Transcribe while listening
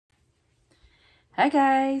Hi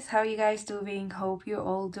guys, how you guys doing? Hope you're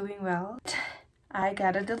all doing well. I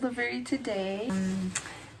got a delivery today.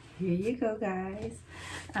 Here you go, guys.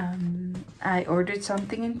 I ordered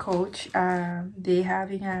something in Coach. They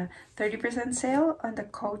having a 30% sale on the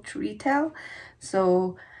Coach retail.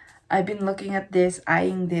 So I've been looking at this,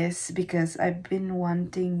 eyeing this because I've been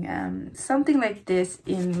wanting something like this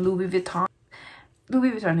in Louis Vuitton.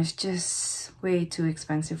 Louis Vuitton is just way too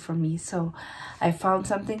expensive for me, so I found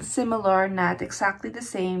something similar, not exactly the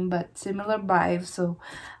same but similar vibe. So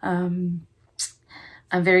I'm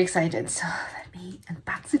very excited, so let me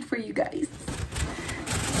unbox it for you guys.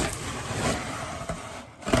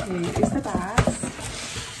 Here is the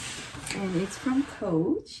box, and it's from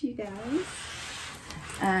Coach, you guys.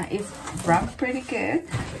 It's wrapped pretty good.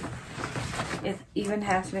 It even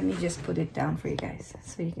has, let me just put it down for you guys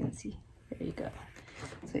so you can see. There you go.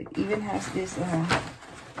 So it even has this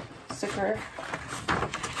sticker.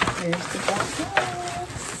 Here's the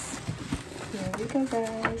box. Here we go,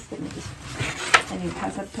 guys. Let me just, and it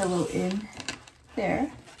has a pillow in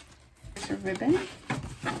there. There's a ribbon.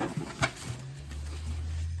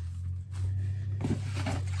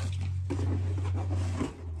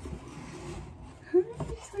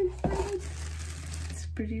 It's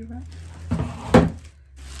pretty rough.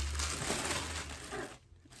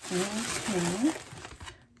 Okay.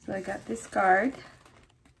 So I got this card.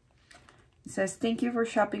 It says, "Thank you for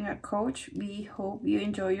shopping at Coach. We hope you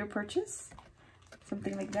enjoy your purchase."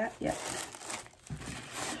 Something like that. Yeah.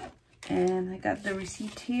 And I got the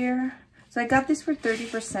receipt here. So I got this for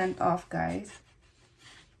 30% off, guys.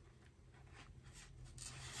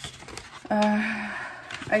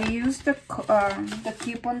 I used the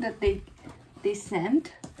coupon that they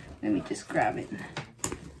sent. Let me just grab it.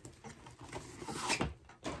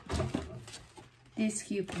 This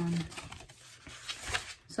coupon.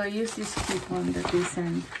 So I use this coupon that they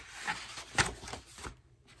sent.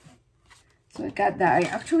 So I got that. I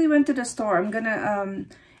actually went to the store. I'm gonna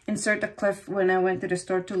insert a clip when I went to the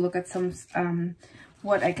store to look at some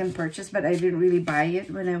what I can purchase, but I didn't really buy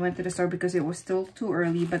it when I went to the store because it was still too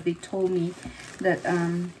early. But they told me that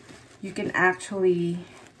you can actually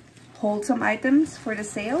hold some items for the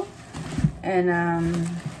sale, and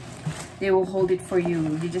they will hold it for you.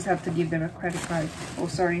 You just have to give them a credit card. Oh,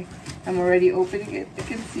 sorry. I'm already opening it. You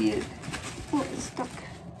can see it. Oh, it's stuck.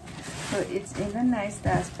 So it's in a nice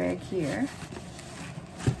dust bag here.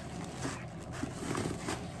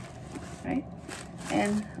 Right?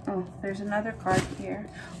 And, oh, there's another card here.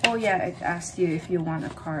 Oh, yeah, it asked you if you want a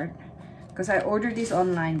card. Because I ordered this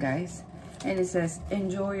online, guys. And it says,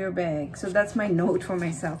 "Enjoy your bag." So that's my note for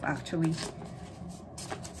myself, actually.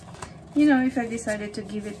 You know, if I decided to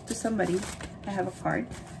give it to somebody, I have a card.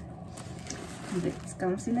 And it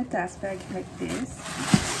comes in a task bag like this,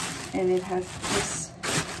 and it has this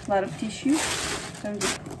lot of tissue. So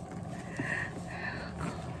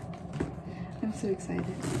I'm so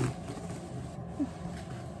excited.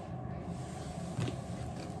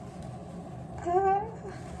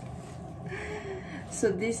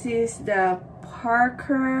 So this is the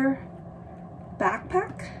Parker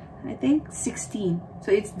backpack. I think 16.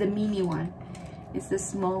 So it's the mini one. It's the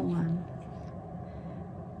small one.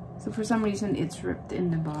 So for some reason it's ripped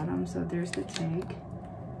in the bottom. So there's the tag.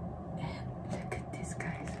 And look at this,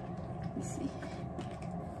 guys. You see.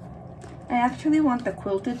 I actually want the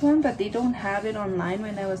quilted one, but they don't have it online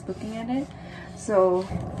when I was looking at it. So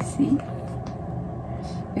see,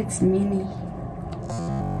 it's mini.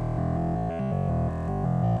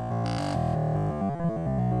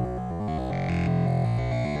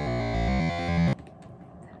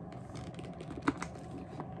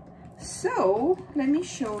 So let me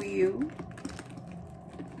show you.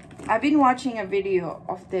 I've been watching a video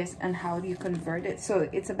of this and how do you convert it. So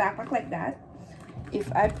it's a backpack like that.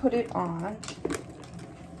 If I put it on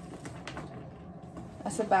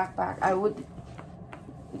as a backpack,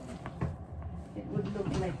 it would look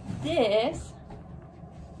like this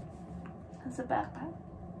as a backpack,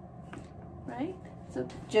 right? So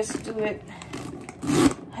just do it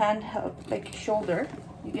handheld, like shoulder.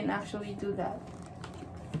 You can actually do that.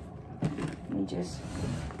 Just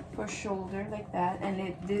for shoulder like that,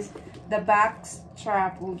 and the back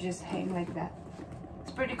strap will just hang like that.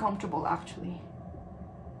 It's pretty comfortable, actually,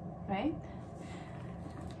 right?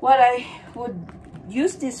 What I would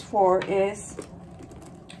use this for is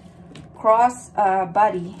cross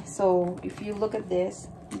body. So if you look at this,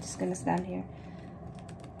 I'm just gonna stand here.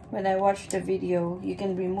 When I watched the video, you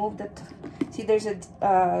can remove the see there's a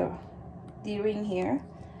D-ring here.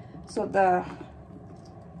 So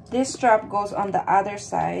this strap goes on the other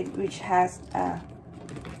side, which has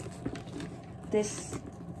this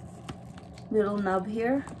little nub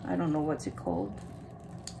here. I don't know what's it called.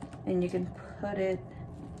 And you can put it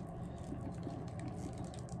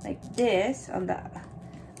like this on the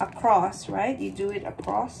across, right? You do it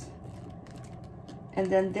across,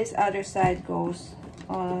 and then this other side goes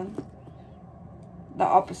on the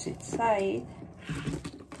opposite side.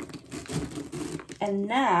 And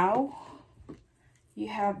now you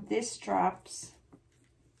have these straps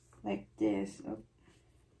like this.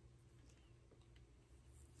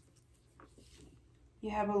 You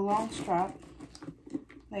have a long strap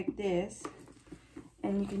like this,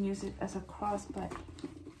 and you can use it as a crossbody.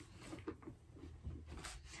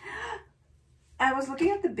 I was looking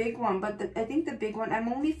at the big one, but I think the big one,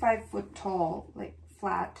 I'm only 5 foot tall, like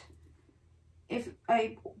flat. If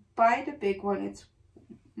I buy the big one, it's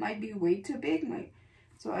might be way too big.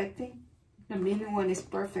 So I think the mini one is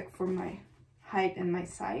perfect for my height and my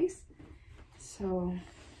size. So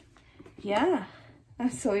yeah, I'm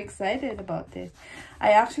so excited about this.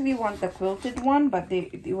 I actually want the quilted one, but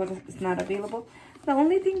it's not available. The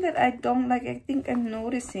only thing that I don't like, I think I'm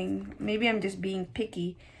noticing, maybe I'm just being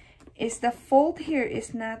picky, is the fold here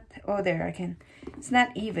is not, oh there I can, it's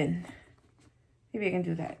not even. Maybe I can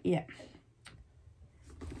do that, yeah.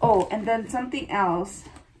 Oh, and then something else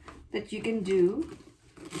that you can do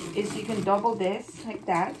is you can double this like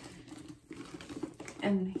that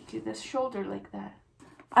and do the shoulder like that.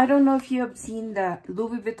 I don't know if you have seen the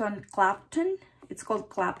Louis Vuitton Clapton. It's called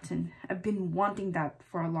Clapton. I've been wanting that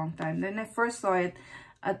for a long time. When I first saw it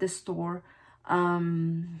at the store,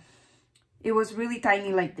 it was really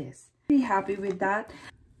tiny like this. Pretty happy with that.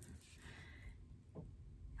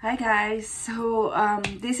 Hi guys, so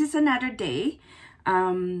this is another day.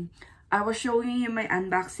 I was showing you my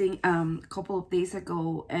unboxing a couple of days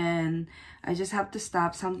ago, and I just have to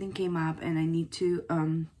stop. Something came up and I need to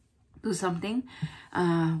do something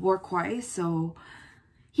work-wise. So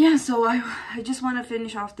yeah, so I just want to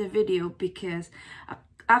finish off the video because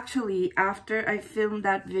actually after I filmed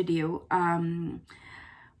that video,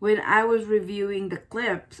 when I was reviewing the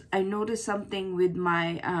clips, I noticed something with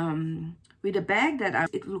my with the bag that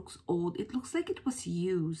it looks old. It looks like it was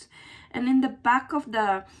used, and in the back of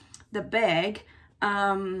the bag,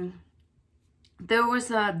 there was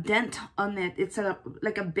a dent on it. It's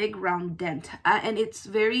like a big round dent, and it's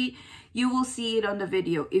very, you will see it on the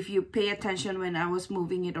video if you pay attention when I was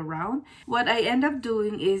moving it around. What I end up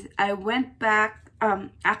doing is I went back,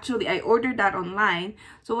 actually I ordered that online.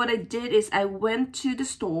 So what I did is I went to the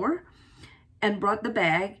store and brought the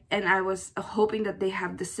bag, and I was hoping that they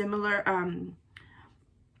have the similar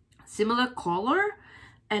color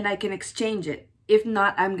and I can exchange it. If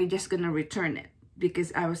not, I'm just gonna return it,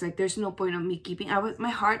 because I was like, there's no point of me keeping.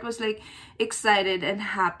 My heart was like excited and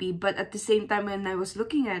happy, but at the same time when I was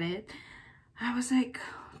looking at it, I was like,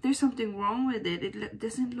 there's something wrong with it. It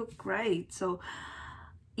doesn't look right. So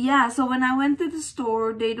yeah, so when I went to the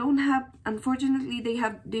store, they don't have, unfortunately,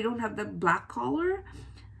 they don't have the black color.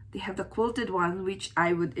 They have the quilted one, which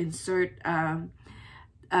I would insert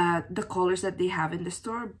the colors that they have in the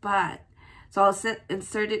store. But so I'll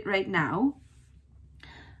insert it right now.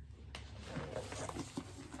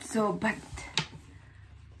 So, but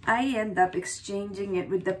I end up exchanging it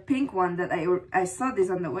with the pink one that I saw this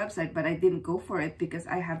on the website, but I didn't go for it because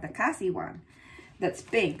I have the Cassie one that's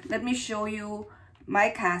pink. Let me show you my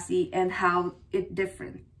Cassie and how it's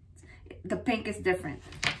different. The pink is different.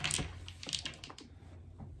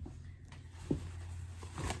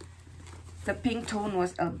 The pink tone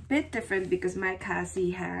was a bit different because my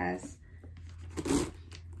Cassie has,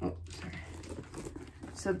 oh, sorry.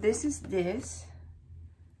 So this is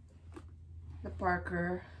the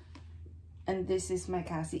Parker, and this is my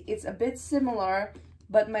Cassie. It's a bit similar,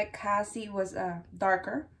 but my Cassie was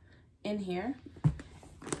darker in here.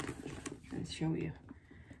 Let's show you.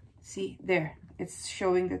 See there, it's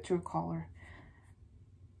showing the true color,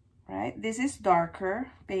 right? This is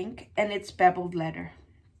darker pink and it's pebbled leather,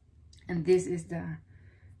 and this is the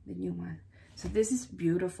new one. So this is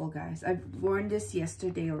beautiful, guys. I've worn this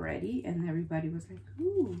yesterday already and everybody was like,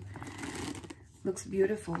 ooh, looks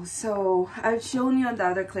beautiful. So I've shown you on the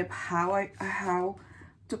other clip how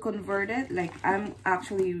to convert it. Like, I'm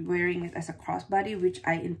actually wearing it as a crossbody, which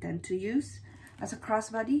I intend to use as a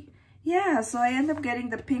crossbody. Yeah, so I end up getting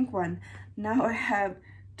the pink one. Now I have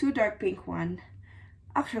two dark pink one.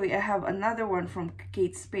 Actually, I have another one from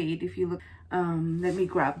Kate Spade. If you look, let me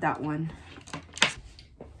grab that one.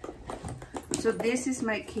 So this is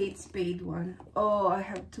my Kate Spade one. Oh, I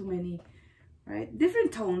have too many, right?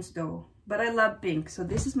 Different tones though, but I love pink. So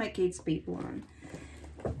this is my Kate Spade one.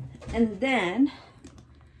 And then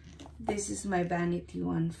this is my Vanity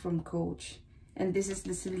one from Coach. And this is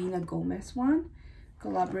the Selena Gomez one.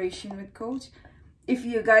 collaboration with Coach. If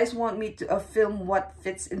you guys want me to film what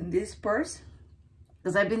fits in this purse,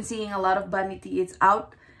 because I've been seeing a lot of vanity, it's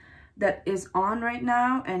out, that is on right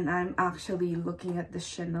now, and I'm actually looking at the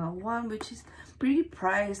Chanel one, which is pretty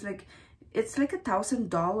priced. Like, it's like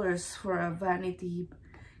 $1,000 for a vanity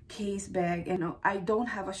case bag. And I don't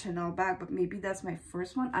have a Chanel bag, but maybe that's my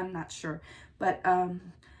first one, I'm not sure. But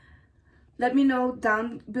let me know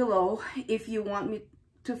down below if you want me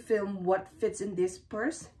to film what fits in this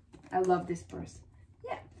purse. I love this purse.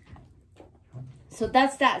 Yeah, so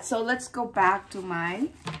that's that. So let's go back to my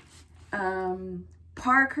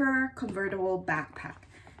Parker convertible backpack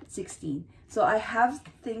 16. So I have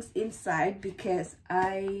things inside because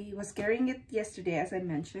I was carrying it yesterday, as I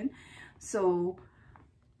mentioned. So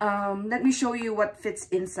let me show you what fits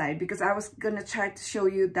inside, because I was gonna try to show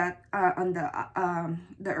you that on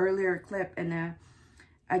the earlier clip, and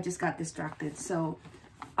I just got distracted. So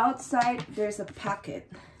outside there's a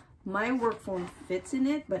packet. My work phone fits in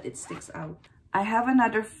it, but it sticks out. I have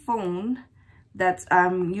another phone that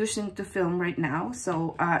I'm using to film right now,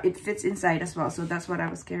 so it fits inside as well. So that's what I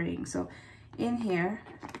was carrying. So in here,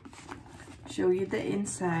 show you the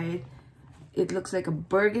inside. It looks like a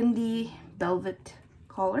burgundy velvet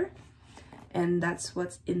collar, and that's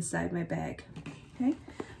what's inside my bag. Okay,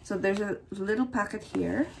 so there's a little packet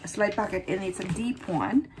here, a slide packet, and it's a deep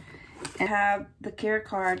one. I have the care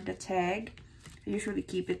card, the tag. I usually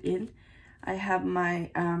keep it in. I have my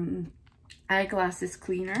eyeglasses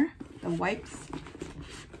cleaner, the wipes.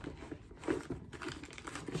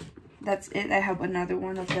 That's it. I have another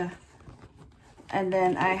one of the, and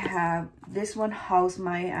then I have this one house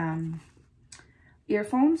my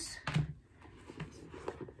earphones.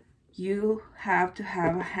 You have to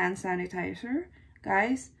have a hand sanitizer,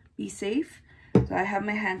 guys. Be safe. So I have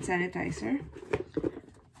my hand sanitizer.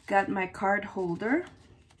 Got my card holder.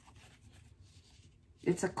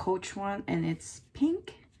 It's a Coach one, and it's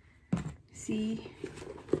pink. See,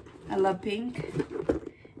 I love pink.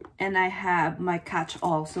 And I have my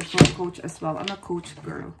catch-all, so from Coach as well. I'm a Coach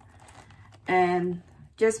girl. And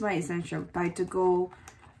just my essential, buy to go,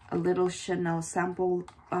 a little Chanel sample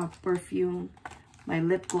perfume, my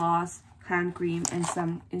lip gloss, hand cream, and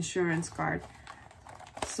some insurance card.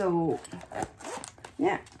 So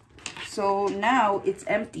yeah, so now it's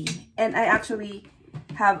empty, and I actually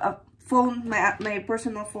have a phone. My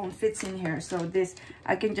personal phone fits in here, so this,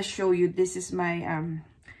 I can just show you, this is my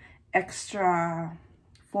extra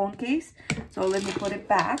phone case. So let me put it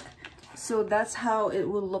back. So that's how it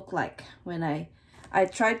will look like when I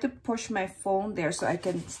tried to push my phone there so I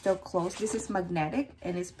can still close. This is magnetic,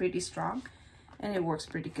 and it's pretty strong, and it works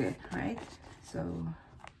pretty good, right? So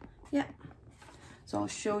yeah, so I'll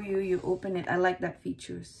show you. You open it. I like that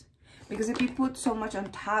features, because if you put so much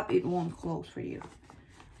on top, it won't close for you.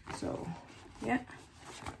 So yeah,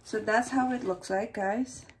 so that's how it looks like,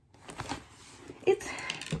 guys.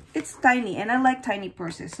 It's tiny, and I like tiny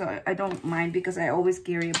purses, so I don't mind, because I always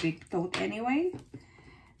carry a big tote anyway.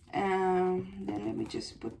 Then let me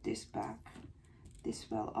just put this back. This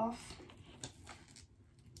fell off.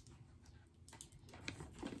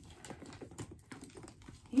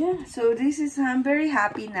 Yeah, so this is, I'm very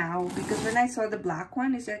happy now, because when I saw the black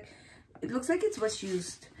one, it's like, it looks like it was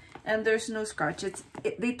used, and there's no scratch.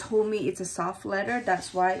 They told me it's a soft leather,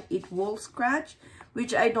 that's why it will scratch,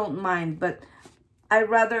 which I don't mind, but I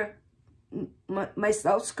rather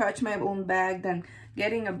myself scratch my own bag than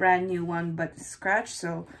getting a brand new one but scratch.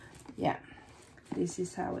 So yeah, this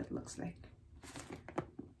is how it looks like.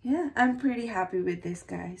 Yeah, I'm pretty happy with this,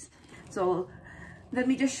 guys. So let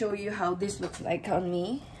me just show you how this looks like on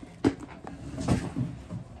me.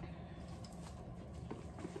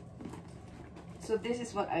 So this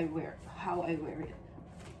is what I wear, how I wear it.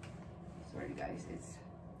 Sorry guys, it's,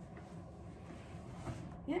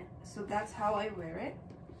 yeah, so that's how I wear it.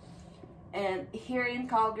 And here in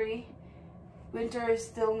Calgary, winter is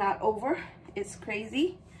still not over. It's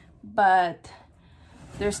crazy, but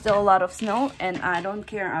there's still a lot of snow, and I don't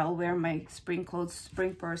care. I'll wear my spring clothes,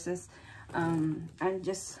 spring purses. I'm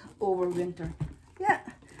just over winter. Yeah,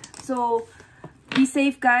 so be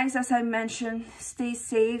safe, guys. As I mentioned, stay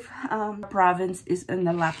safe. Province is in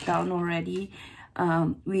the lockdown already.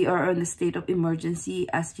 We are in a state of emergency,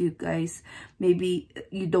 as you guys maybe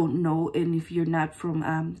you don't know, and if you're not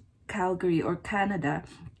from Calgary or Canada,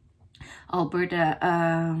 Alberta,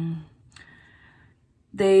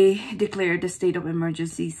 they declared the state of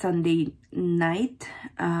emergency Sunday night,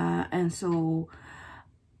 and so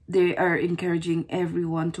they are encouraging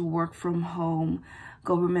everyone to work from home.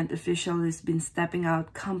 Government officials has been stepping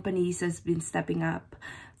out, companies has been stepping up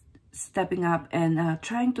and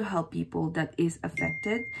trying to help people that is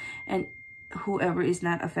affected. And whoever is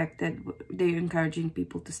not affected, they're encouraging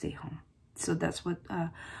people to stay home. So that's what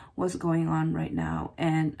what's going on right now.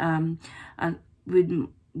 And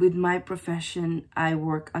with my profession, I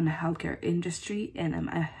work on the healthcare industry, and I'm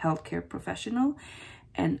a healthcare professional,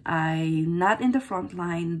 and I'm not in the front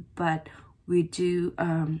line, but we do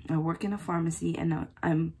I work in a pharmacy, and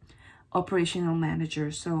I'm operational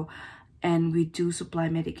manager. So, and we do supply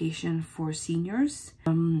medication for seniors,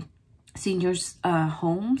 seniors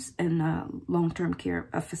homes, and long-term care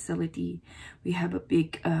facility. We have a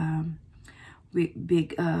big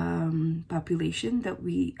population that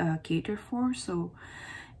we cater for, so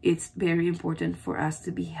it's very important for us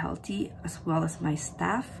to be healthy, as well as my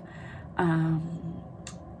staff.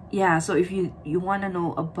 Yeah, so if you want to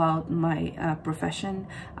know about my profession,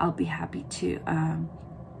 I'll be happy to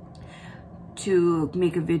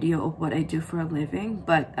make a video of what I do for a living.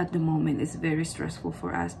 But at the moment, it's very stressful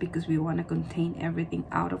for us because we want to contain everything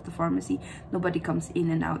out of the pharmacy. Nobody comes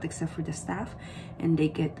in and out except for the staff, and they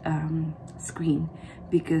get screened,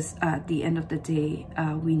 because at the end of the day,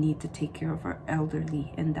 we need to take care of our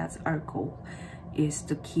elderly, and that's our goal, is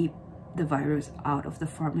to keep the virus out of the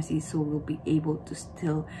pharmacy, so we'll be able to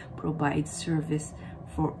still provide service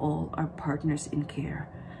for all our partners in care.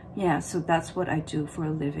 Yeah, so that's what I do for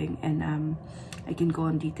a living, and I can go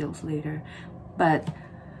on details later. But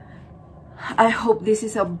I hope this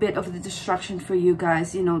is a bit of the distraction for you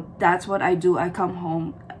guys. You know, that's what I do. I come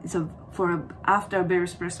home, so after a very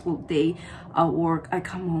stressful day at work, I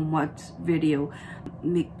come home, watch video,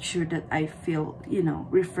 make sure that I feel, you know,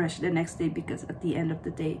 refreshed the next day, because at the end of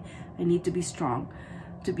the day, I need to be strong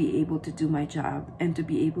to be able to do my job and to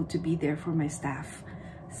be able to be there for my staff.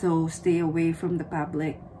 So stay away from the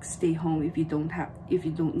public, stay home. If you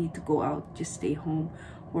don't need to go out, just stay home.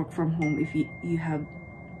 Work from home if you have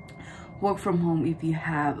work from home if you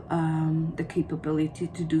have the capability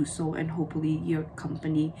to do so, and hopefully your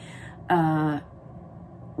company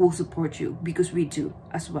will support you, because we do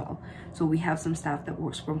as well. So we have some staff that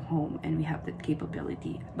works from home, and we have that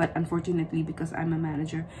capability. But unfortunately, because I'm a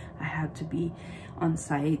manager, I have to be on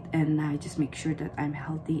site, and I just make sure that I'm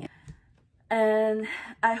healthy. And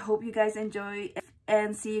I hope you guys enjoy,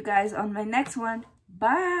 and see you guys on my next one.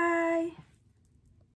 Bye.